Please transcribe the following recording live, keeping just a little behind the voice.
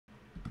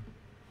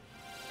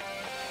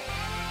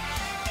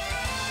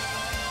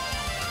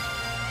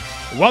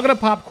Welcome to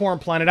Popcorn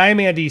Planet. I am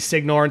Andy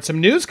Signore, and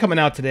some news coming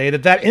out today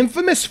that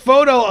infamous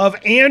photo of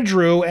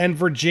Andrew and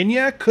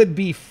Virginia could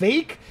be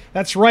fake.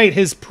 That's right,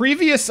 his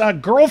previous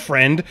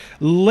girlfriend,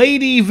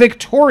 Lady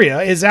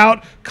Victoria, is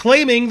out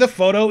claiming the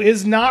photo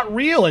is not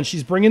real, and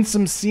she's bringing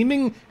some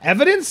seeming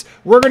evidence.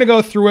 We're going to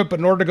go through it, but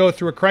in order to go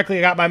through it correctly,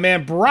 I got my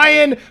man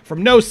Brian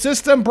from No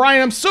System.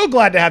 Brian, I'm so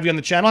glad to have you on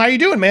the channel. How you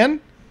doing, man?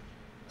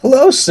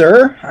 Hello,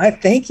 sir. I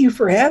thank you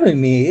for having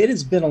me. It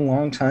has been a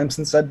long time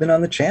since I've been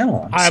on the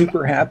channel. I'm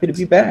super happy to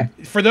be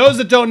back. For those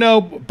that don't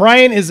know,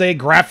 Brian is a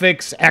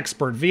graphics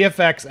expert,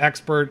 VFX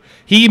expert.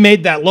 He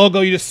made that logo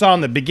you just saw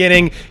in the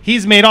beginning.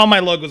 He's made all my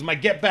logos, my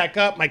Get Back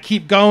Up, my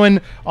Keep Going.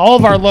 All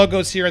of our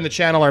logos here in the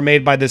channel are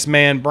made by this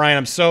man, Brian.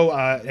 I'm so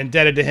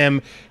indebted to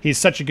him. He's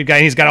such a good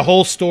guy. He's got a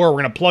whole store.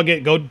 We're going to plug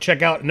it. Go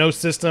check out No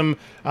System.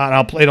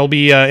 It'll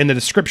be in the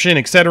description,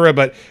 etc.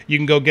 But you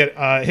can go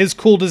get his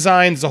cool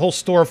designs, the whole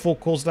store full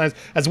cool designs,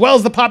 as well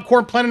as the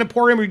Popcorn Planet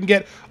Emporium, where you can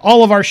get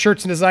all of our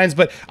shirts and designs.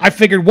 But I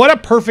figured, what a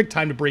perfect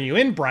time to bring you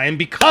in, Brian,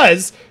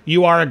 because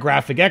you are a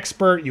graphic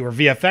expert, you are a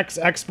VFX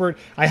expert.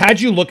 I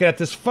had you look at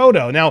this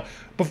photo. Now,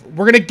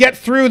 we're going to get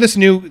through these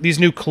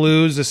new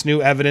clues, this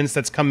new evidence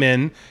that's come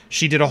in.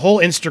 She did a whole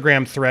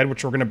Instagram thread,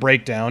 which we're going to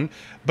break down.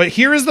 But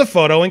here is the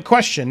photo in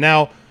question.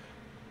 Now,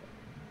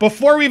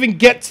 before we even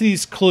get to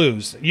these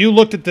clues, you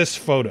looked at this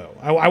photo.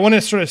 I want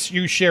to sort of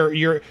share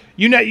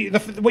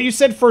what you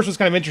said first was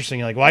kind of interesting.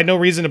 You're like, well, I had no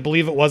reason to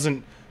believe it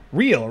wasn't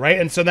real, right?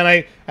 And so then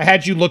I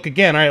had you look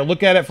again. I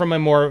look at it from a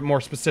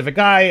more specific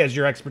eye as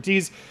your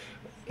expertise.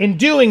 In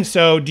doing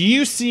so, do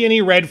you see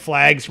any red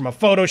flags from a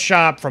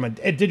Photoshop, from a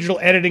digital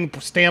editing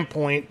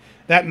standpoint,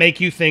 that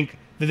make you think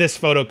that this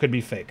photo could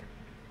be fake?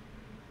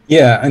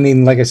 Yeah, I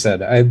mean, like I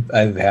said,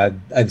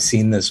 I've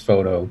seen this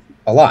photo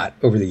a lot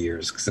over the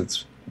years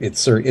because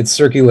it's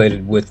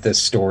circulated with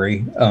this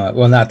story.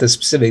 Well, not this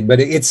specific, but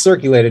it's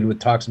circulated with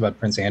talks about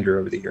Prince Andrew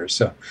over the years.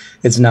 So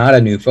it's not a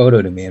new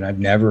photo to me, and I've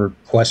never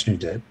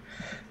questioned it.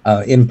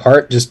 In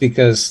part just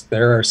because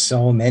there are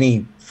so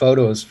many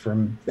photos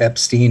from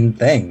Epstein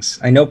things.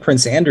 I know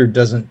Prince Andrew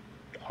doesn't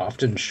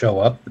often show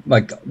up,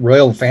 like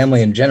royal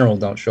family in general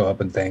don't show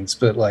up in things,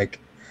 but like,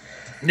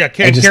 yeah,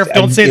 careful,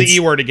 don't say the E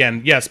word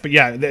again. Yes, but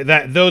yeah,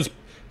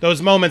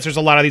 those moments, there's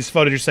a lot of these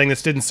photos you're saying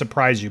this didn't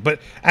surprise you. But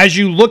as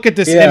you look at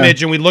this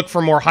image and we look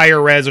for more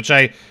higher res, which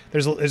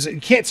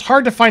it's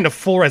hard to find a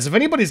full res. If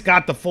anybody's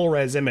got the full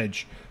res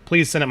image,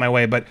 please send it my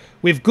way. But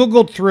we've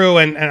Googled through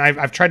and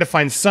I've tried to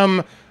find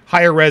some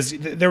higher res.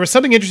 There was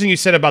something interesting you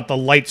said about the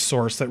light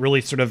source that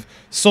really sort of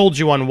sold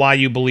you on why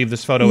you believe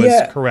this photo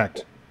is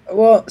correct.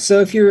 Well,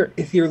 so if you're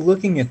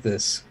looking at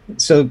this,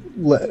 so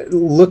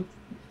look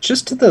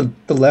just to the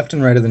left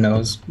and right of the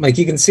nose. Like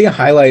you can see a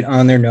highlight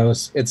on their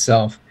nose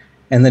itself.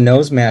 And the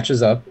nose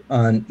matches up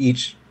on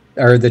each,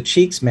 or the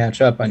cheeks match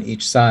up on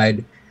each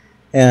side.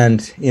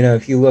 And, you know,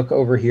 if you look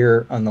over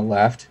here on the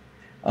left,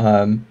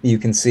 you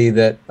can see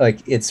that,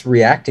 like, it's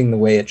reacting the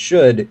way it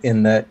should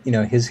in that, you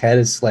know, his head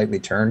is slightly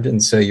turned.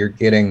 And so you're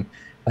getting,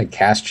 like,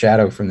 cast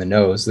shadow from the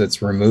nose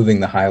that's removing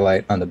the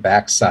highlight on the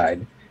back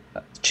side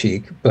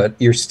cheek. But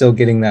you're still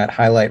getting that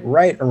highlight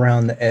right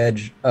around the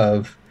edge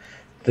of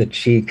the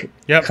cheek,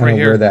 yep, kind of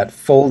where that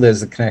fold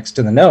is that connects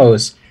to the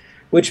nose,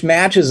 which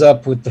matches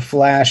up with the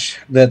flash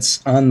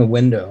that's on the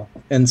window.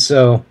 And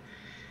so,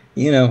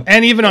 you know,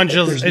 and even on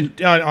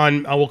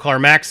we'll call her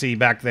Maxie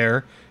back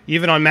there,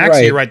 even on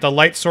Maxie, right, the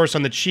light source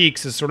on the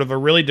cheeks is sort of a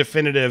really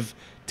definitive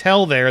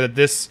tell there that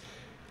this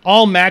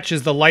all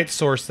matches the light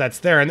source that's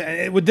there.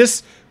 And would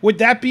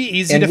that be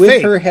easy to fake?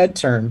 With her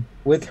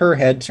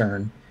head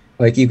turn,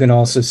 like you can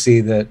also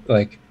see that,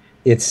 like,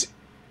 it's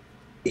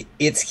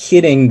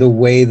hitting the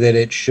way that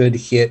it should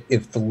hit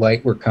if the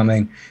light were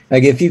coming.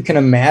 Like if you can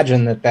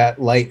imagine that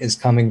light is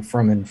coming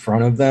from in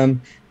front of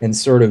them and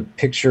sort of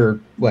picture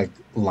like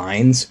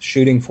lines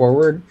shooting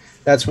forward,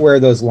 that's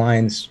where those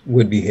lines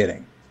would be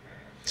hitting.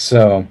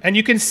 So, and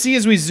you can see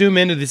as we zoom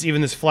into this,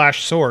 even this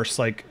flash source,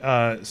 like,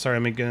 sorry,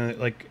 I'm gonna,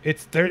 like,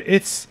 it's there,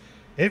 it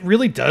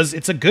really does.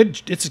 It's a good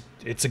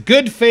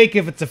fake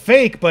if it's a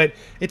fake, but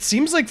it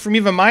seems like from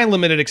even my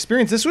limited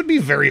experience, this would be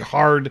very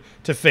hard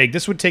to fake.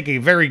 This would take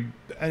an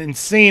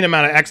insane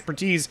amount of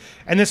expertise,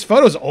 and this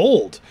photo's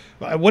old.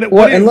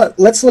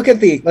 Let's look at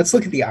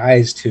the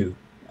eyes too.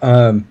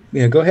 You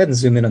know, go ahead and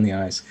zoom in on the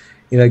eyes.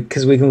 You know,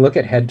 because we can look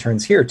at head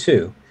turns here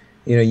too.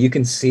 You know, you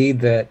can see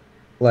that,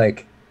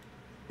 like,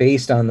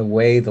 based on the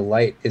way the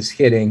light is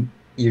hitting,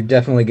 you're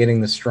definitely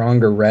getting the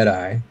stronger red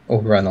eye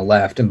over on the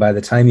left, and by the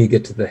time you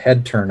get to the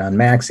head turn on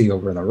Maxie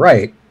over on the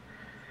right,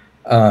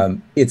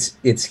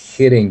 it's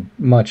hitting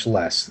much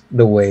less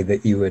the way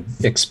that you would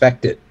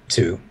expect it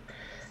to.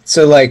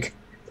 So, like,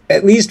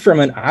 at least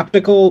from an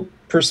optical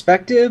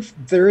perspective,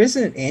 there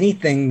isn't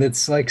anything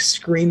that's like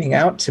screaming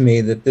out to me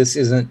that this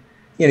isn't.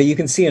 You know, you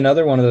can see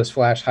another one of those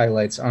flash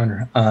highlights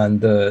on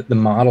the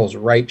model's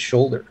right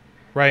shoulder.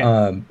 Right.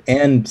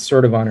 And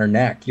sort of on her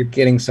neck. You're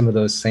getting some of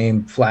those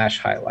same flash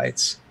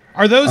highlights.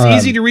 Are those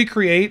easy to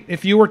recreate?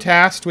 If you were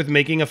tasked with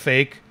making a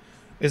fake,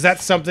 is that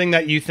something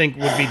that you think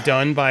would be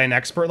done by an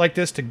expert like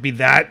this, to be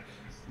that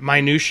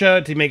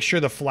minutia to make sure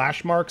the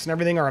flash marks and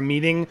everything are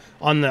meeting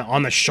on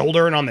the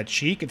shoulder and on the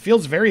cheek. It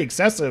feels very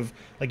excessive.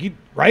 Like you,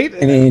 right?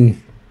 I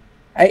mean,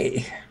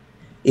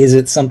 is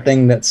it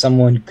something that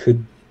someone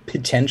could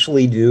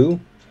potentially do?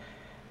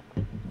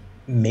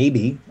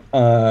 Maybe.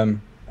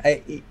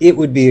 It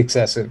would be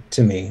excessive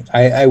to me.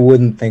 I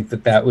wouldn't think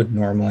that would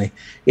normally.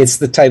 It's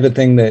the type of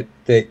thing that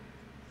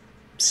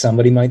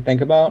somebody might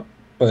think about,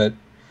 but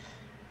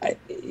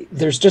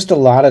there's just a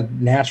lot of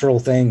natural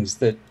things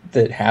that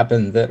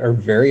happen that are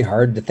very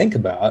hard to think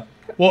about.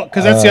 Well,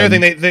 because that's the other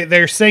thing.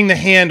 They're saying the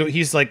hand.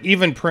 He's like,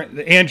 even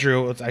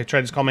Andrew. I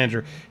tried to call him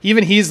Andrew.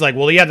 Even he's like,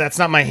 well, yeah, that's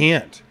not my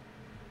hand.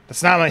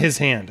 That's not his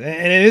hand,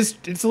 and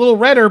it's a little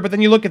redder. But then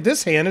you look at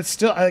this hand, it's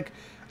still like,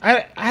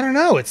 I don't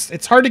know.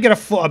 It's hard to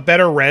get a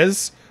better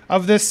res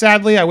of this.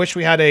 Sadly, I wish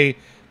we had a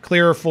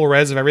clearer full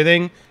res of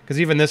everything,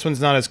 because even this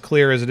one's not as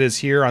clear as it is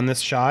here on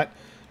this shot.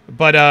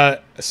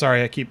 But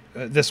sorry, I keep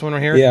this one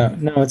right here. Yeah,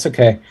 no, it's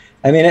okay.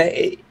 I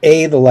mean,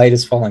 the light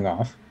is falling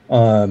off,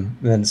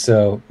 and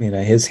so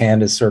his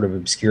hand is sort of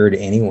obscured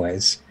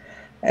anyways.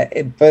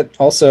 But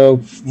also,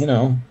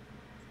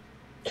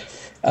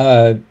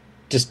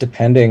 just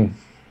depending.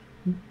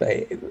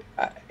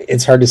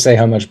 It's hard to say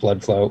how much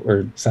blood flow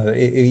or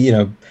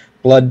something.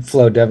 Blood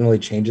flow definitely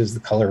changes the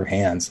color of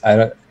hands.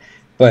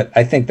 But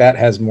I think that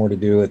has more to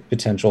do with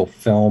potential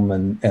film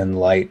and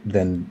light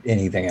than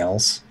anything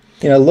else.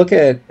 Look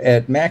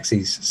at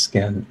Maxie's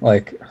skin.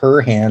 Like,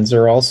 her hands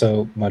are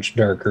also much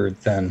darker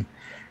than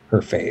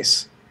her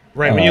face.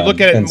 Right. When you look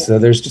at it, and so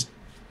there's just.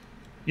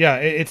 Yeah,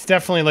 it's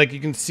definitely like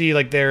you can see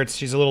like there.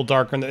 She's a little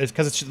darker. It's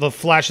because the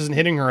flash isn't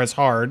hitting her as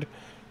hard.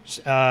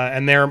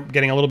 And they're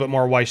getting a little bit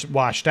more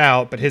washed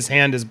out, but his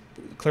hand is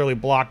clearly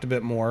blocked a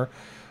bit more.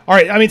 All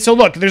right, I mean, so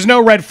look, there's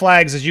no red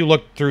flags as you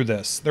look through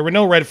this. There were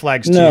no red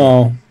flags to you.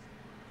 All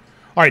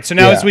right, so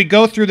now as we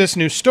go through this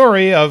new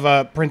story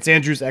of Prince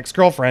Andrew's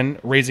ex-girlfriend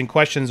raising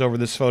questions over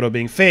this photo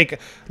being fake,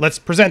 let's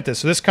present this.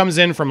 So this comes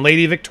in from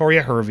Lady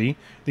Victoria Hervey,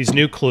 these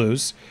new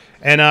clues.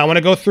 And I want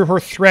to go through her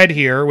thread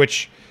here,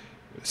 which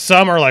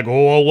some are like,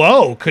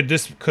 whoa, could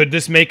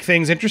this make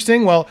things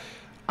interesting? Well,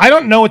 I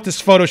don't know what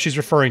this photo she's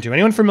referring to.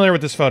 Anyone familiar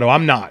with this photo?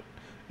 I'm not.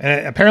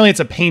 And apparently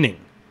it's a painting.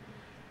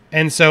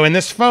 And so in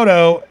this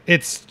photo,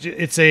 it's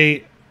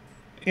a,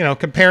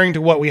 comparing to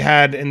what we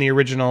had in the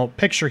original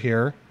picture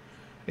here,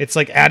 it's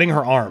like adding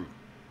her arm.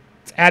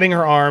 It's adding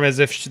her arm as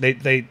if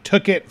they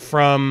took it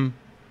from,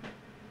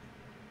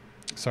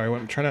 sorry,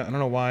 I'm trying to, I don't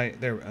know why,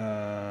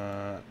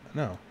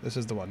 no, this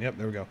is the one. Yep,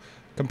 there we go.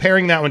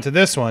 Comparing that one to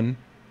this one,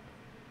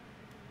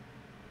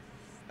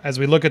 as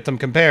we look at them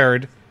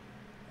compared,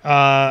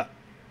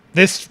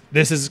 This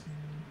is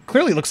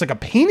clearly looks like a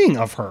painting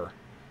of her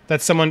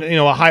that someone,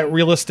 a high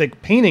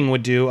realistic painting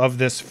would do of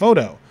this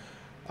photo.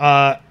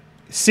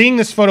 Seeing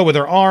this photo with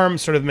her arm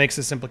sort of makes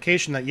this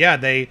implication that, yeah,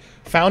 they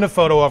found a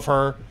photo of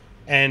her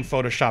and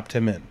photoshopped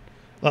him in.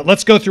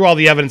 Let's go through all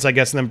the evidence, I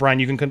guess, and then, Brian,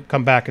 you can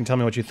come back and tell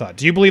me what you thought.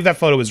 Do you believe that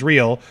photo is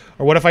real?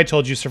 Or what if I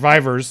told you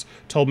survivors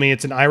told me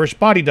it's an Irish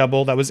body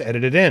double that was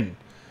edited in?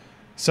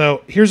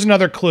 So here's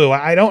another clue.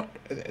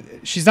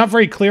 She's not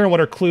very clear on what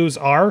her clues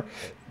are.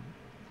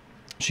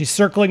 She's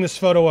circling this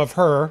photo of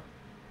her.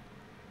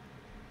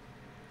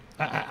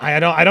 I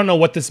don't know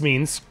what this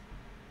means.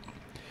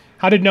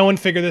 How did no one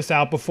figure this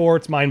out before?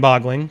 It's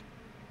mind-boggling.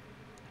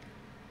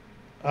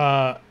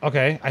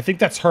 Okay, I think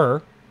that's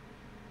her,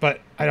 but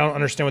I don't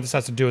understand what this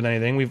has to do with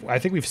anything. I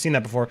think we've seen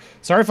that before.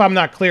 Sorry if I'm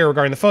not clear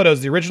regarding the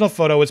photos. The original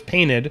photo was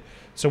painted,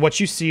 so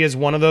what you see is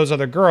one of those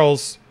other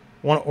girls,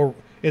 one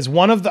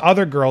of the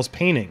other girls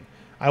painting.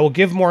 I will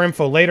give more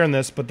info later on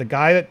this, but the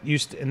guy that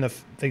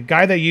the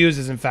guy they used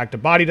is in fact a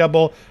body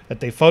double that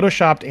they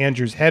photoshopped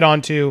Andrew's head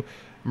onto.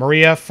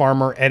 Maria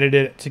Farmer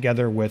edited it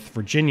together with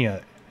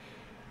Virginia.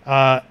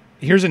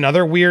 Here's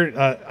another weird.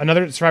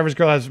 Another survivor's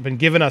girl has been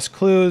giving us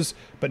clues,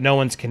 but no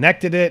one's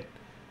connected it.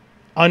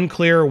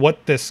 Unclear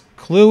what this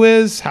clue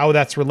is, how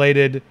that's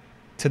related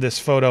to this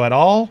photo at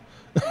all.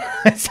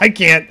 I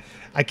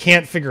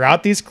can't figure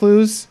out these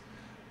clues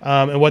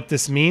and what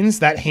this means.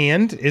 That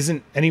hand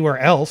isn't anywhere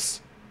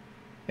else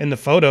in the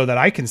photo that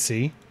I can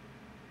see.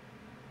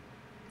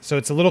 So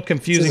it's a little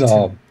confusing.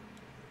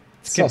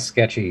 It's all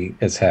sketchy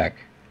as heck.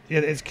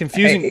 It's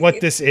confusing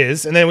what this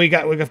is. And then we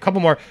got a couple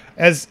more.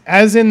 As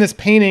in this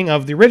painting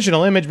of the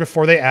original image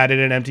before they added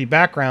an empty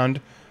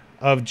background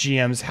of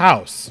GM's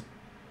house.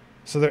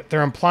 So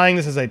they're implying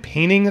this is a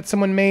painting that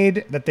someone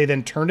made that they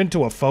then turned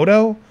into a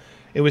photo.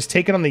 It was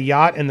taken on the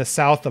yacht in the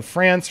south of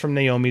France from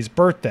Naomi's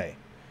birthday.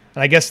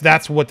 And I guess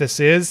that's what this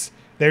is.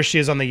 There she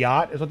is on the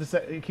yacht. Is what this.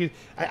 Honestly,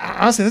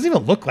 it doesn't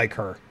even look like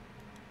her.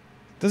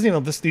 It doesn't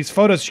even. These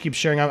photos she keeps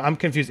sharing. I'm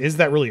confused. Is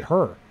that really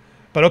her?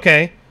 But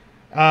okay.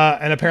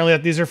 And apparently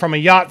these are from a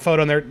yacht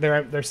photo, and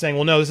they're saying,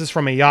 well, no, this is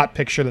from a yacht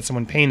picture that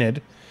someone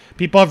painted.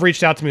 People have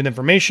reached out to me with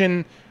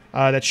information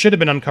that should have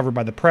been uncovered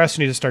by the press.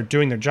 You need to start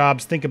doing their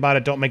jobs. Think about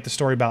it. Don't make the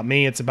story about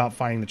me. It's about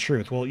finding the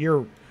truth. Well,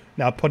 you're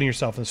now putting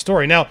yourself in the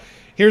story. Now,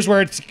 here's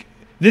where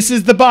this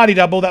is the body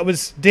double that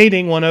was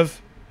dating one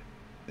of,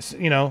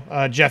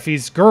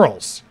 Jeffy's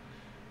girls.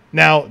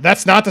 Now,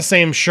 that's not the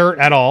same shirt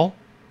at all.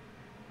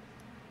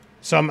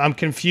 So I'm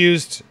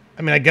confused.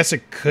 I mean, I guess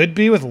it could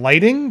be with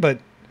lighting, but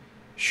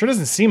sure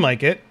doesn't seem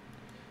like it.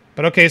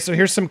 But okay, so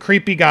here's some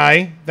creepy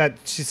guy that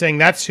she's saying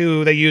that's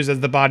who they use as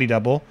the body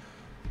double.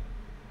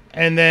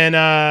 And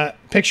then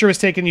picture was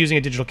taken using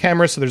a digital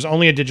camera, so there's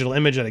only a digital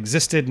image that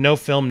existed. No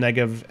film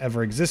negative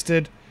ever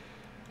existed.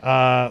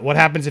 What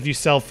happens if you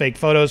sell fake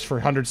photos for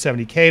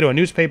 $170K to a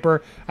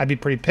newspaper? I'd be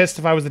pretty pissed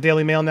if I was the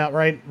Daily Mail now.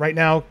 Right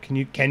now,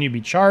 can you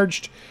be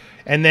charged?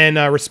 And then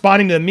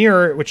responding to the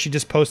Mirror, which she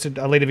just posted,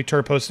 Lady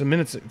Victoria posted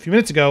a few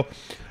minutes ago.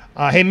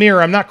 Hey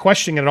Mirror, I'm not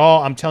questioning it at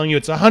all. I'm telling you,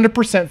 it's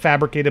 100%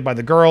 fabricated by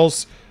the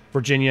girls,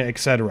 Virginia,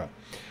 etc.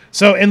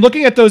 So, in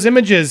looking at those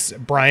images,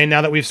 Brian,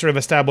 now that we've sort of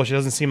established it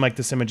doesn't seem like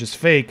this image is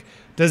fake,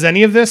 does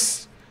any of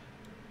this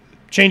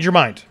change your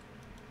mind?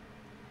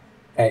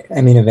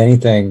 I mean, if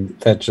anything,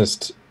 that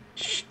just...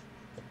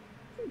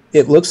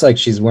 It looks like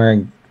she's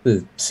wearing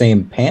the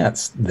same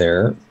pants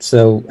there.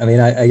 So, I mean,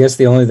 I guess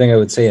the only thing I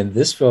would say in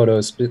this photo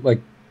is,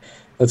 like,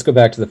 let's go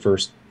back to the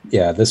first...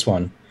 Yeah, this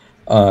one.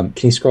 Can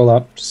you scroll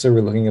up just so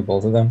we're looking at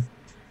both of them?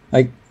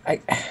 Like,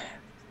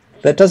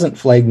 that doesn't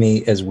flag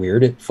me as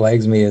weird. It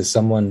flags me as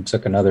someone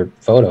took another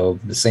photo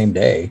the same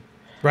day.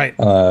 Right.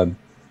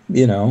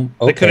 You know,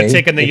 okay. They could have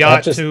taken the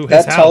yacht to his house.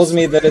 That tells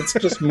me that it's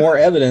just more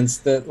evidence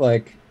that,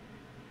 like,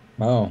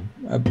 oh,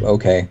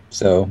 okay.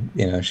 So,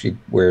 you know, she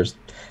wears...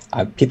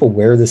 people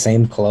wear the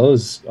same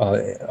clothes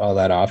all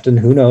that often.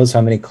 Who knows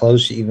how many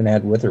clothes she even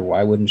had with her?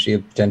 Why wouldn't she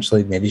have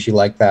potentially... Maybe she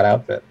liked that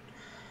outfit.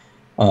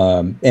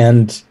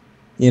 And,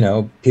 you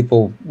know,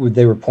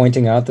 they were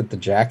pointing out that the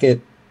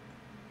jacket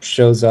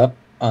shows up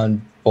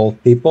on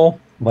both people,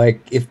 like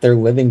if they're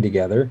living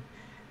together.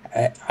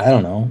 I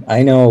don't know.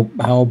 I know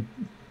how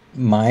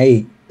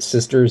my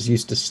sisters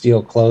used to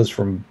steal clothes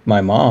from my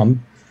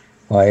mom.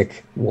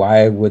 Like,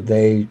 why would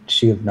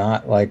she have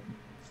not, like,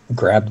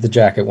 grabbed the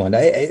jacket one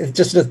day? It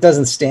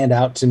doesn't stand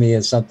out to me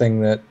as something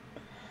that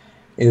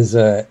is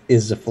a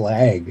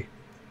flag.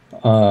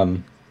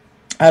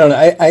 I don't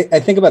know. I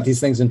think about these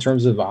things in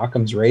terms of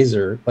Occam's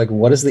razor. Like,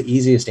 what is the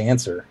easiest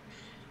answer?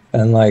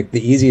 And, like,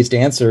 the easiest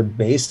answer,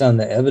 based on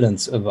the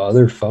evidence of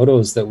other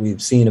photos that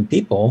we've seen of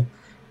people,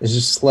 is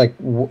just like,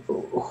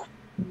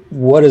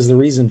 what is the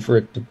reason for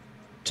it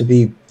to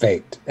be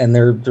faked? And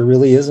there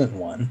really isn't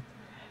one.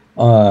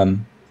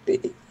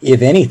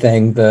 If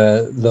anything,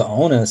 the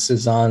onus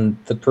is on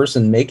the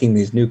person making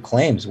these new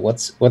claims.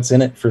 What's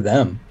in it for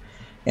them?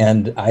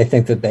 And I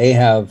think that they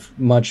have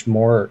much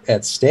more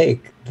at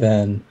stake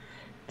than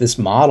this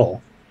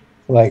model.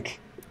 Like,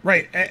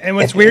 right. And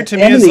what's weird to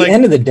me is, at like, the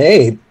end of the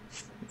day,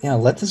 yeah,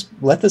 let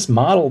this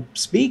model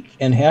speak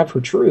and have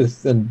her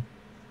truth. And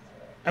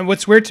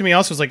what's weird to me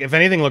also is, like, if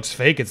anything looks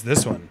fake, it's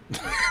this one.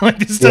 Like,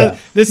 this is No,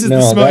 the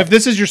smoke. that- If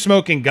this is your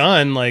smoking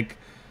gun, like,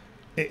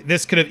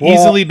 this could have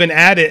easily been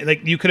added.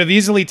 Like, you could have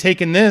easily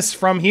taken this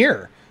from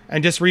here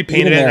and just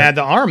repainted it and add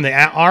the arm. The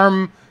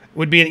arm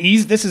would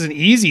be this is an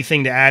easy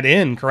thing to add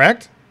in,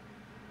 correct?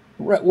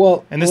 Right.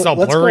 Well, and this is all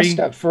blurry.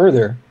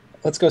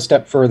 Let's go a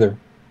step further.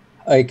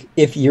 Like,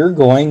 if you're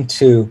going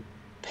to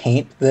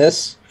paint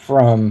this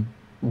from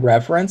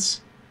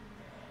reference,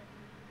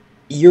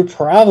 you're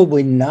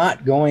probably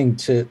not going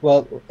to...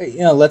 Well, you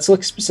know, let's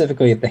look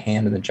specifically at the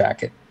hand of the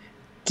jacket.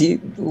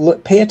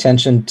 Pay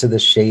attention to the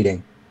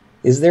shading.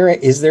 Is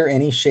there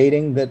any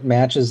shading that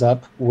matches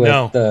up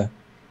with the,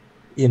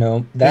 you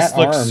know, that this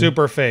looks arm,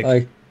 super fake.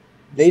 Like,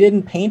 they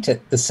didn't paint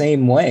it the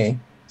same way.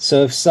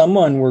 So if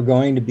someone were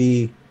going to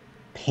be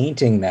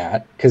painting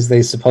that because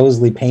they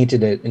supposedly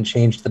painted it and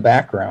changed the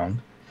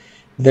background,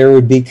 there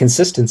would be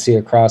consistency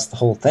across the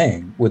whole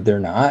thing, would there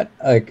not?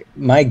 Like,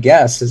 my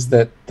guess is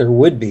that there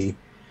would be.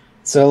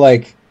 So,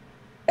 like,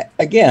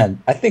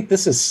 again, I think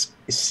this is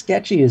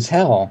sketchy as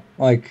hell.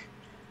 Like,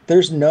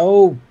 there's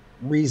no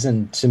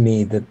reason to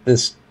me that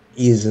this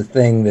is a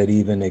thing that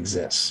even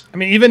exists. I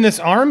mean, even this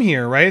arm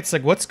here, right? It's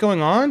like, what's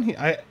going on?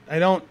 I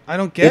don't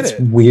get it. It's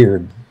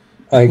weird.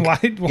 Like, Why?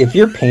 If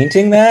you're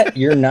painting that,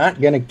 you're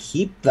not going to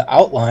keep the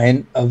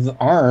outline of the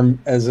arm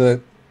as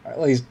at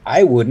least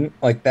I wouldn't.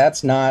 Like,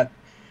 that's not,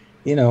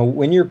 you know,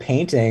 when you're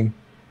painting,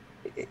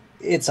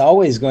 it's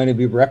always going to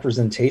be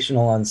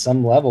representational on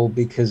some level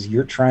because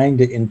you're trying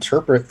to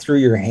interpret through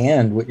your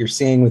hand what you're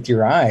seeing with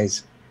your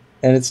eyes,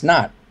 and it's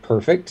not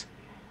perfect.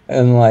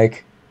 And,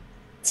 like,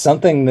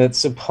 something that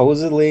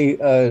supposedly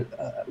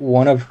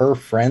one of her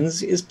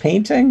friends is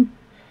painting,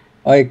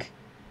 like,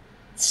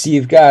 so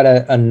you've got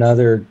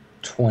another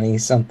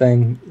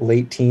 20-something,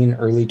 late teen,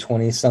 early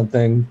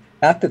 20-something.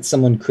 Not that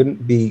someone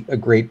couldn't be a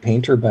great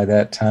painter by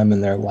that time in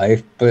their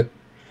life, but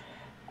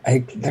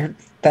it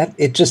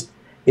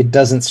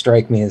doesn't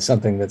strike me as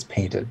something that's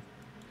painted.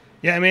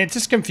 Yeah, I mean, it's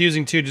just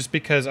confusing too, just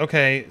because,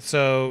 okay,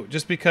 so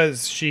just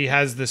because she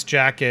has this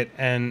jacket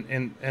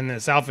and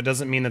this outfit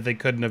doesn't mean that they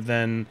couldn't have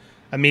then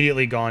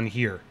immediately gone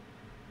here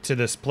to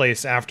this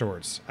place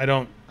afterwards.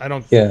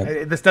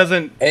 This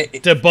doesn't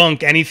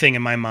debunk anything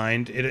in my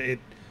mind.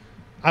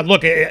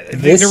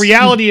 The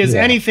reality is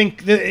anything,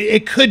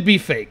 it could be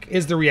fake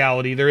is the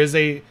reality. There is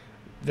a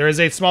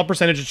small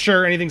percentage,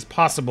 sure, anything's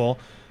possible.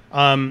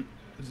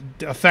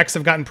 Effects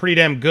have gotten pretty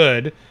damn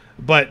good.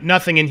 but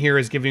nothing in here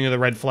is giving you the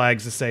red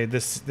flags to say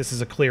this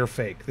is a clear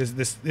fake.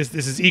 This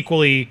is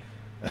equally.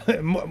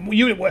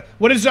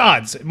 What is the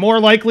odds? More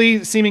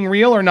likely seeming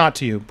real or not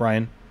to you,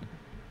 Brian?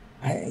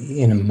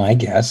 My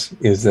guess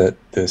is that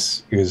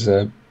this is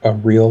a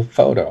real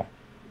photo,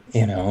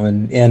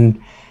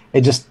 and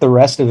it just, the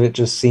rest of it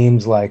just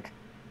seems like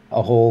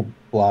a whole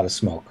lot of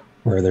smoke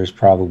where there's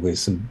probably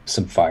some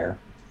fire.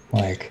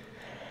 Like,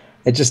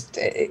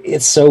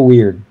 it's so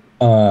weird.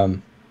 I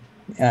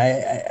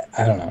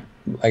don't know.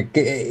 Like,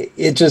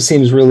 it just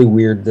seems really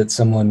weird that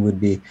someone would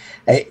be.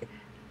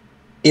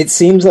 It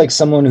seems like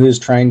someone who's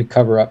trying to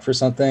cover up for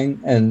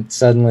something, and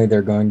suddenly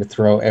they're going to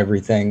throw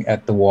everything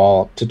at the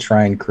wall to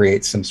try and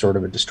create some sort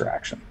of a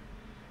distraction.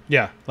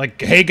 Yeah,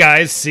 like, hey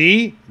guys,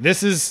 see,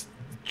 this is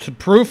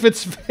proof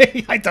it's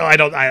fake.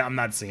 I'm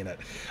not seeing it.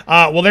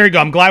 Well, there you go.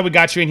 I'm glad we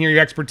got you in here.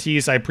 Your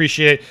expertise, I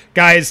appreciate it,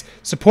 guys.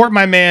 Support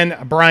my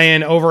man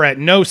Brian over at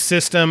No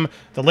System.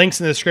 The link's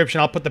in the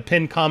description. I'll put the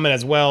pinned comment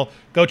as well.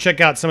 Go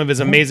check out some of his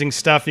amazing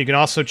stuff. You can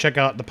also check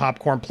out the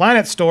Popcorn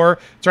Planet store.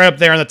 It's right up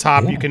there on the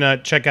top. You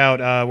can check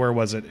out where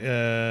was it?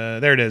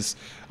 There it is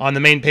on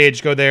the main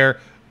page. Go there.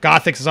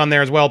 Gothics is on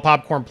there as well.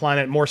 Popcorn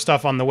Planet, more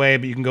stuff on the way,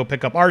 but you can go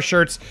pick up our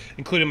shirts,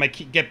 including my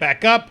Get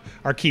Back Up,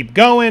 our Keep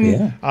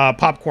Going,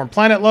 Popcorn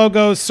Planet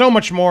logos, so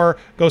much more.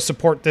 Go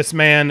support this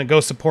man.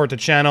 Go support the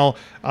channel.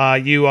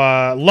 You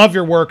love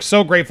your work.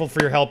 So grateful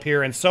for your help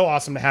here, and so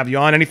awesome to have you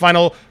on. Any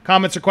final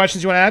comments or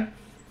questions you want to add?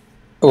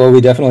 Well,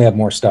 we definitely have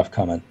more stuff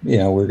coming.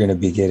 We're going to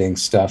be getting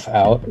stuff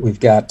out. We've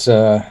got,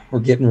 we're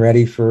getting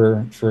ready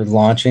for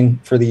launching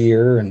for the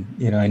year. And,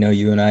 I know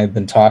you and I have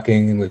been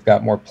talking, and we've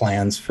got more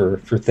plans for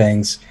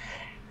things.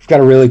 We've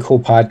got a really cool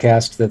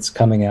podcast that's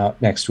coming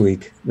out next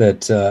week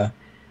that,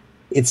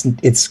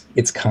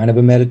 it's kind of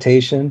a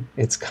meditation.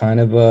 It's kind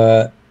of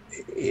I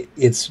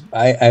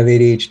have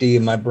ADHD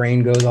and my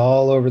brain goes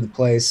all over the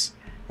place.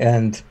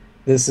 And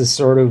this is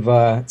sort of,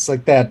 it's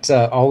like that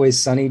Always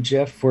Sunny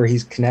GIF where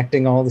he's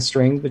connecting all the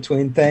strings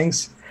between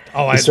things.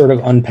 Oh, I sort of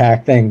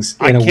unpack things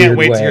in a weird way. I can't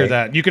wait to hear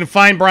that. You can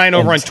find Brian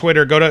over on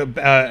Twitter. Go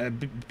to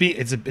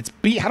it's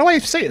B. How do I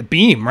say it?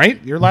 Beam,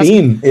 right? Your last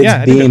Beam.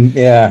 It's Beam.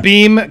 Yeah.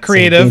 Beam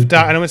Creative.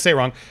 I don't want to say it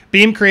wrong.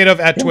 Beam Creative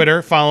at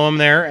Twitter. Follow him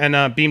there,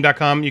 and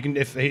beam.com. You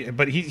can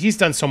but he's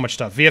done so much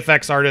stuff.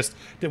 VFX artist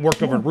that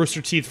worked over at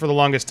Rooster Teeth for the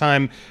longest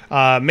time.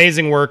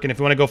 Amazing work. And if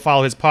you want to go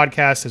follow his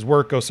podcast, his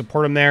work, go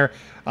support him there.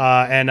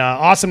 And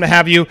awesome to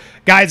have you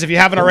guys. If you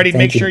haven't already,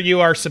 make sure you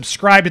are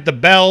subscribed, hit the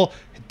bell.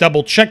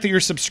 Double check that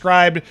you're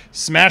subscribed,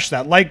 smash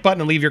that like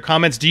button, and leave your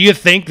comments. Do you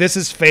think this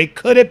is fake?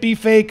 Could it be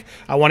fake?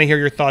 I want to hear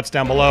your thoughts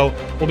down below.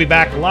 We'll be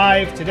back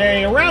live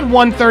today around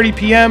 1:30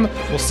 p.m.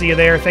 We'll see you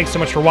there. Thanks so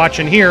much for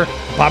watching here,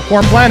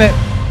 Popcorn Planet.